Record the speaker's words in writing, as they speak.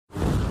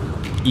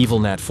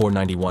EVILNAT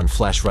 4.91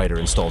 Flash Writer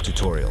install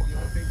tutorial.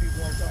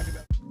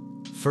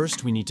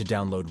 First, we need to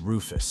download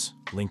Rufus,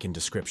 link in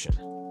description.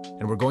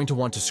 And we're going to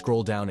want to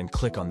scroll down and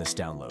click on this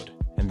download,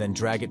 and then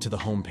drag it to the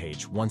home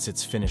page once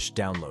it's finished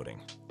downloading.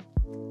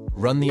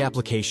 Run the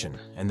application,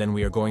 and then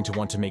we are going to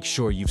want to make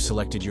sure you've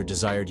selected your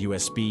desired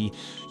USB.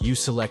 You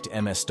select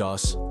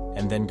MS-DOS,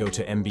 and then go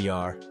to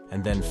MBR,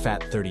 and then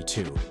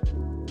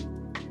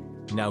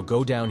FAT32. Now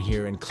go down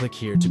here and click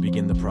here to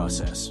begin the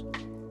process.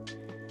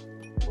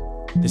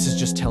 This is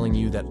just telling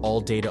you that all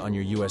data on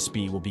your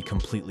USB will be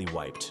completely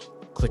wiped.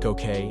 Click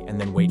OK and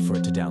then wait for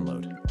it to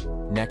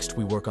download. Next,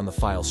 we work on the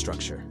file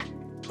structure.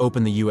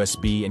 Open the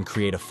USB and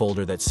create a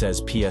folder that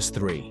says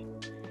PS3.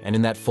 And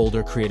in that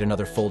folder, create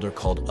another folder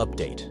called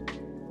Update.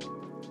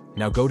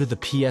 Now go to the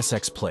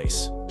PSX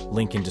place,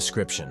 link in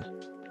description.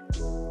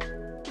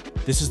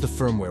 This is the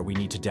firmware we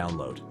need to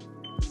download.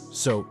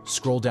 So,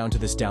 scroll down to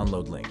this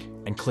download link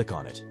and click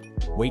on it.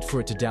 Wait for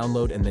it to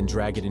download and then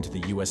drag it into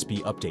the USB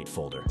update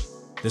folder.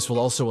 This will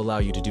also allow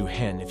you to do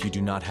hen if you do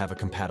not have a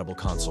compatible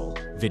console.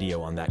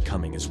 Video on that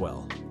coming as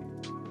well.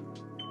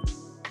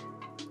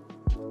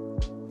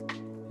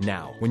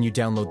 Now, when you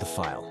download the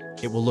file,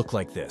 it will look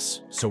like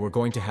this, so we're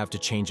going to have to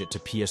change it to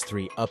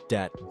ps3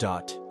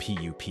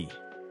 updat.pup.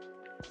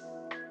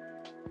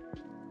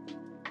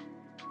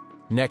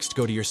 Next,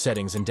 go to your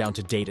settings and down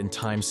to date and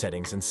time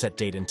settings and set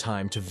date and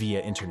time to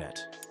via internet.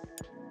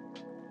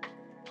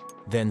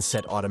 Then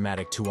set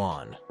automatic to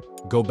on.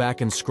 Go back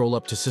and scroll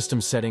up to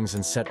system settings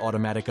and set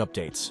automatic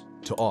updates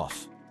to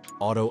off.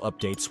 Auto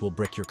updates will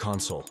brick your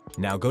console.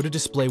 Now go to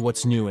display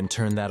what's new and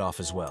turn that off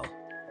as well.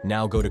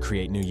 Now go to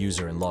create new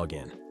user and log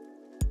in.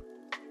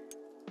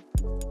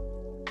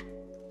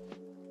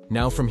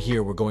 Now from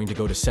here we're going to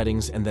go to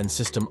settings and then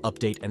system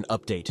update and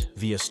update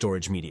via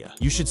storage media.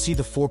 You should see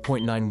the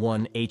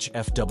 4.91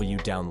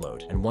 HFW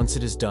download, and once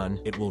it is done,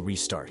 it will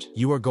restart.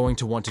 You are going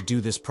to want to do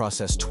this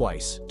process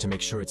twice to make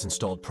sure it's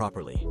installed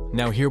properly.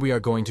 Now here we are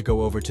going to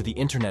go over to the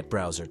internet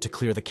browser to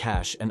clear the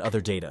cache and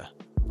other data.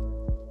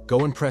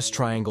 Go and press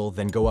triangle,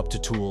 then go up to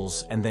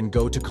tools, and then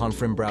go to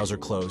confirm browser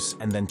close,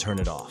 and then turn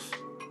it off.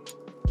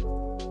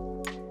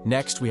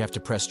 Next we have to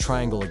press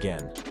triangle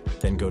again,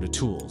 then go to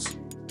tools,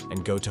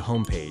 and go to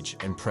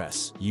homepage and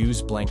press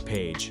use blank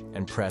page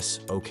and press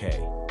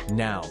OK.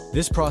 Now,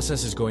 this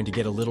process is going to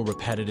get a little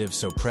repetitive,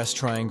 so press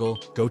triangle,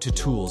 go to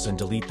tools and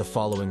delete the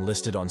following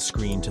listed on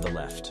screen to the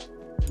left.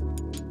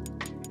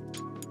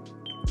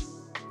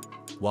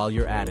 While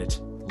you're at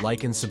it,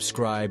 like and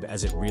subscribe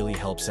as it really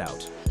helps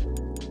out.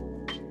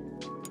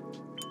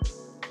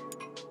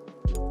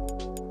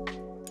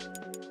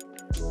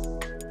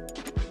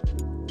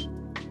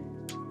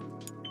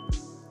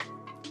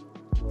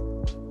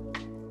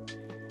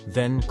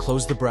 Then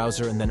close the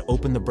browser and then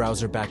open the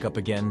browser back up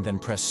again, then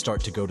press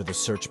start to go to the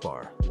search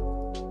bar.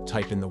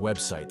 Type in the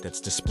website that's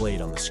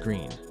displayed on the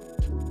screen.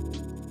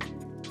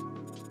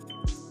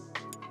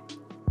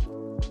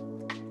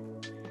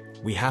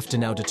 We have to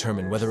now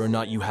determine whether or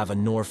not you have a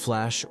NOR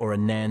flash or a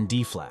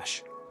NAND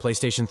flash.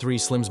 PlayStation 3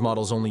 Slim's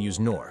models only use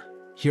NOR.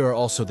 Here are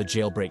also the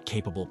jailbreak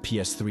capable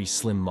PS3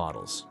 Slim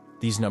models.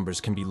 These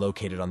numbers can be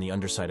located on the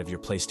underside of your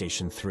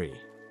PlayStation 3.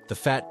 The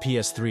FAT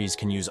PS3s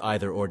can use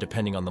either or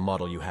depending on the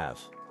model you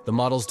have. The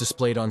models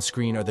displayed on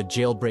screen are the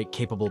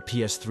jailbreak-capable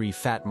PS3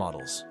 FAT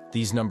models.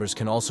 These numbers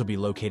can also be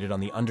located on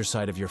the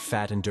underside of your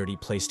fat and dirty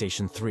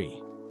PlayStation 3.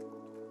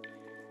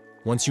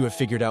 Once you have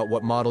figured out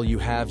what model you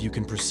have, you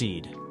can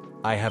proceed.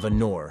 I have a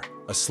NOR,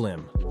 a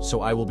Slim,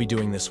 so I will be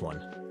doing this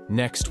one.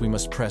 Next, we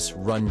must press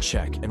Run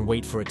Check and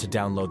wait for it to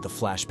download the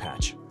flash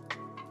patch.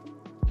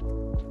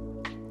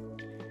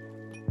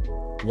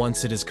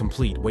 Once it is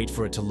complete, wait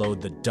for it to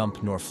load the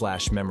Dump NOR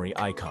Flash memory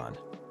icon.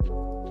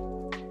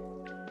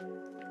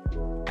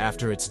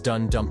 After it's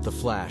done, dump the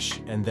flash,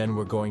 and then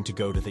we're going to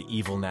go to the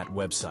EVILNAT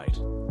website.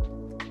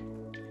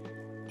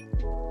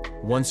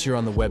 Once you're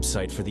on the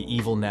website for the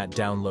EVILNAT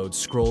download,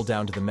 scroll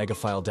down to the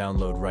megafile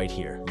download right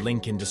here,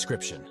 link in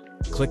description.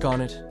 Click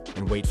on it,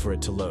 and wait for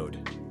it to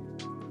load.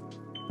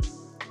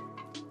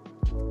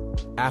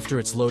 After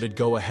it's loaded,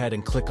 go ahead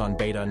and click on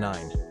Beta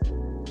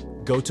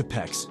 9. Go to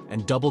PEX,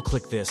 and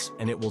double-click this,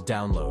 and it will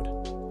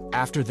download.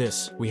 After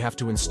this, we have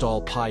to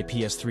install Pi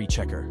PS3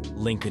 Checker,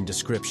 link in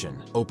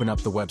description. Open up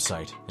the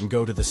website, and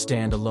go to the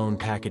standalone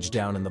package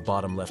down in the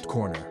bottom left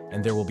corner,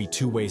 and there will be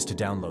two ways to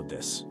download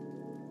this.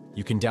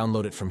 You can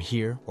download it from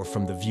here, or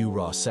from the View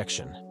Raw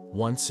section.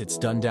 Once it's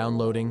done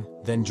downloading,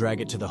 then drag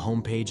it to the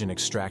home page and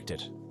extract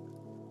it.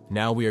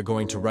 Now we are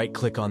going to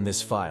right-click on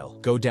this file,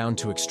 go down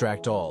to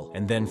Extract All,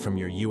 and then from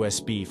your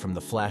USB from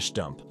the flash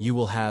dump, you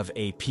will have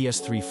a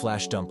PS3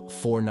 flash dump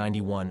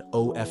 4.91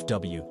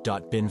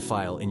 OFW.bin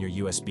file in your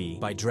USB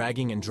by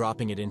dragging and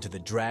dropping it into the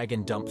drag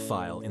and dump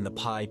file in the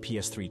Pi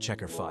PS3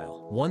 Checker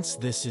file. Once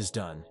this is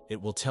done,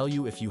 it will tell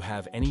you if you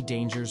have any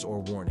dangers or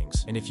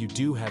warnings, and if you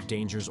do have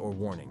dangers or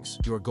warnings,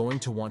 you are going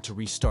to want to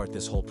restart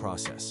this whole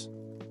process.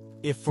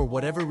 If for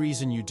whatever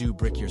reason you do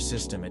brick your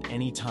system at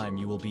any time,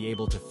 you will be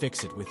able to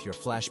fix it with your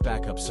flash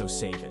backup, so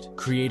save it.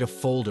 Create a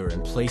folder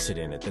and place it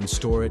in it, then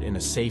store it in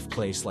a safe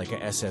place like a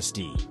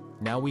SSD.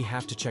 Now we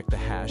have to check the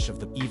hash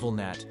of the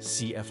EVILNAT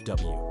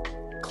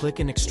CFW. Click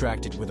and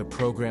extract it with a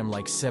program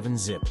like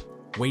 7-zip.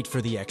 Wait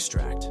for the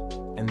extract,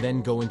 and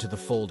then go into the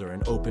folder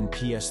and open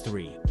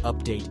PS3,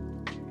 update,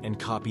 and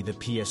copy the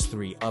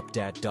PS3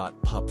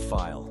 updat.pup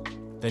file.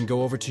 Then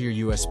go over to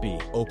your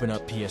USB, open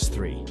up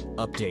PS3,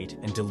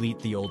 update, and delete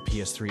the old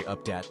PS3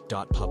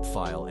 updat.pup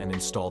file and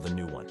install the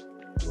new one.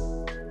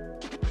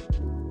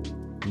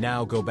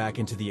 Now go back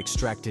into the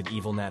extracted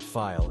EVILNAT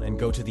file and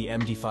go to the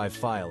MD5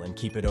 file and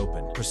keep it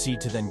open. Proceed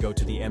to then go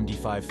to the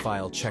MD5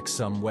 File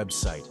Checksum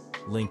website,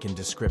 link in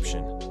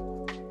description.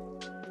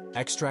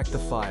 Extract the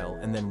file,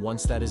 and then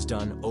once that is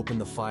done, open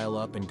the file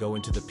up and go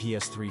into the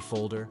PS3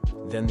 folder,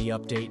 then the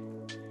update,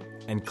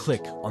 and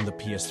click on the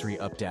PS3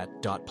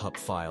 updat.pup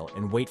file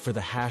and wait for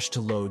the hash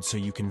to load so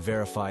you can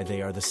verify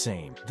they are the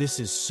same. This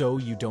is so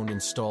you don't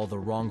install the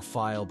wrong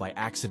file by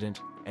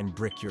accident and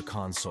brick your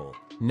console.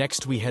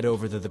 Next, we head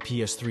over to the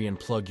PS3 and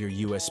plug your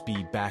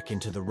USB back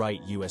into the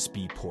right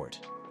USB port,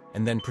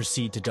 and then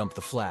proceed to dump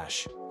the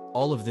flash.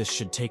 All of this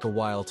should take a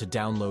while to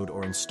download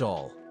or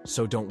install,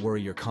 so don't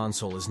worry your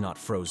console is not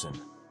frozen.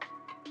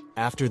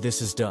 After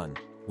this is done,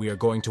 we are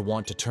going to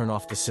want to turn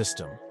off the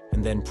system,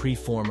 and then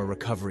preform a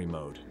recovery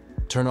mode.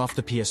 Turn off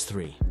the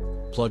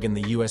PS3, plug in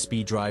the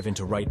USB drive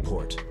into right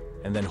port,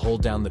 and then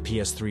hold down the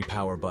PS3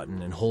 power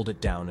button and hold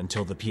it down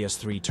until the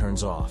PS3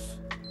 turns off.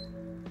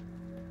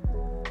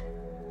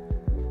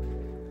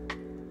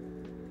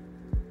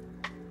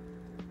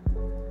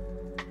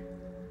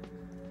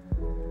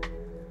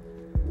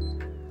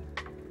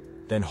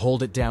 Then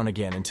hold it down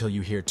again until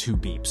you hear 2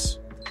 beeps.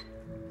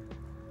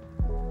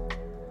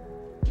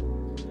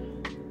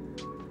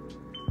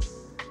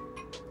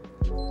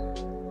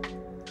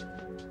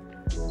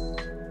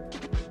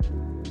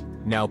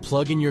 Now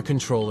plug in your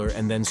controller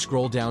and then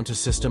scroll down to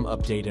System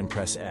Update and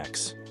press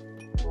X.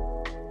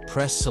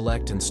 Press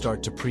Select and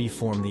start to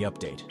pre-form the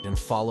update, and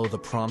follow the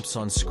prompts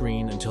on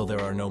screen until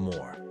there are no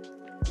more.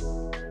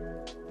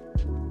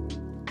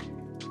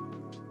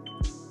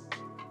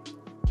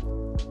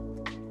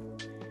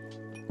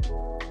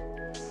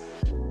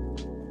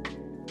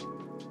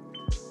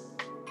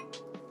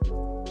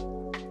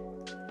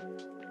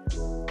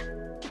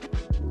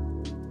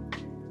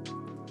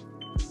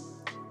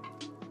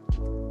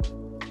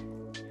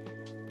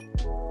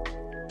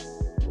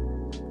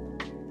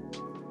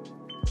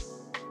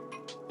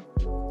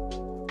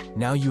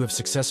 Now you have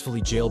successfully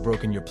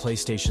jailbroken your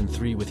PlayStation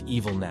 3 with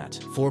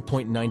EVILNAT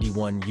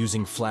 4.91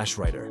 using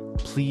Writer.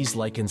 Please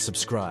like and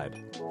subscribe.